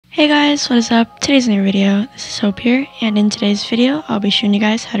Hey guys, what is up? Today's new video. This is Hope here, and in today's video, I'll be showing you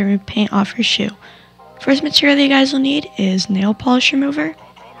guys how to remove paint off your shoe. First material that you guys will need is nail polish remover,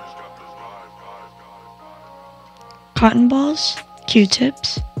 cotton balls,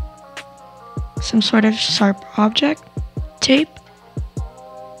 Q-tips, some sort of sharp object, tape.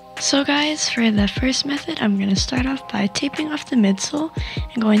 So guys, for the first method, I'm going to start off by taping off the midsole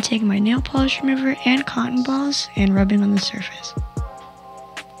and going to take my nail polish remover and cotton balls and rubbing on the surface.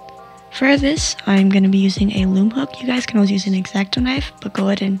 For this, I'm going to be using a loom hook. You guys can always use an X-Acto knife, but go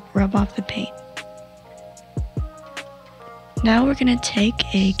ahead and rub off the paint. Now we're going to take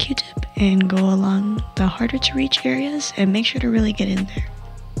a Q-tip and go along the harder to reach areas and make sure to really get in there.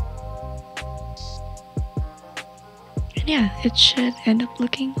 And yeah, it should end up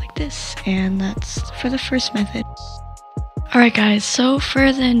looking like this, and that's for the first method. Alright guys, so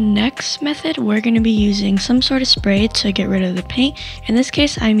for the next method, we're going to be using some sort of spray to get rid of the paint. In this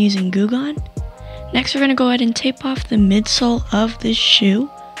case, I'm using Goo Gone. Next, we're going to go ahead and tape off the midsole of the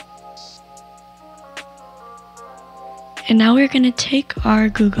shoe. And now we're going to take our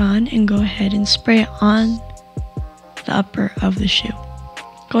Goo Gone and go ahead and spray it on the upper of the shoe.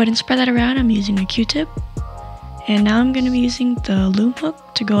 Go ahead and spread that around. I'm using a Q-tip. And now I'm going to be using the loom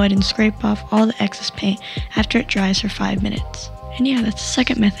hook to go ahead and scrape off all the excess paint after it dries for 5 minutes. And yeah, that's the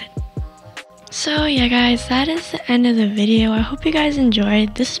second method. So yeah guys, that is the end of the video. I hope you guys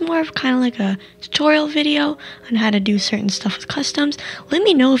enjoyed. This is more of kind of like a tutorial video on how to do certain stuff with customs. Let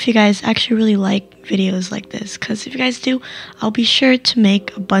me know if you guys actually really like videos like this, because if you guys do, I'll be sure to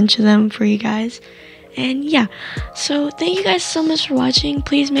make a bunch of them for you guys. And yeah, so thank you guys so much for watching.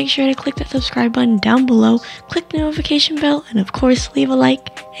 Please make sure to click that subscribe button down below, click the notification bell, and of course leave a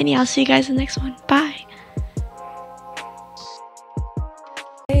like. And yeah, I'll see you guys in the next one. Bye.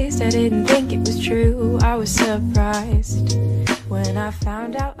 I didn't think it was true. I was surprised when I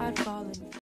found out I'd fallen.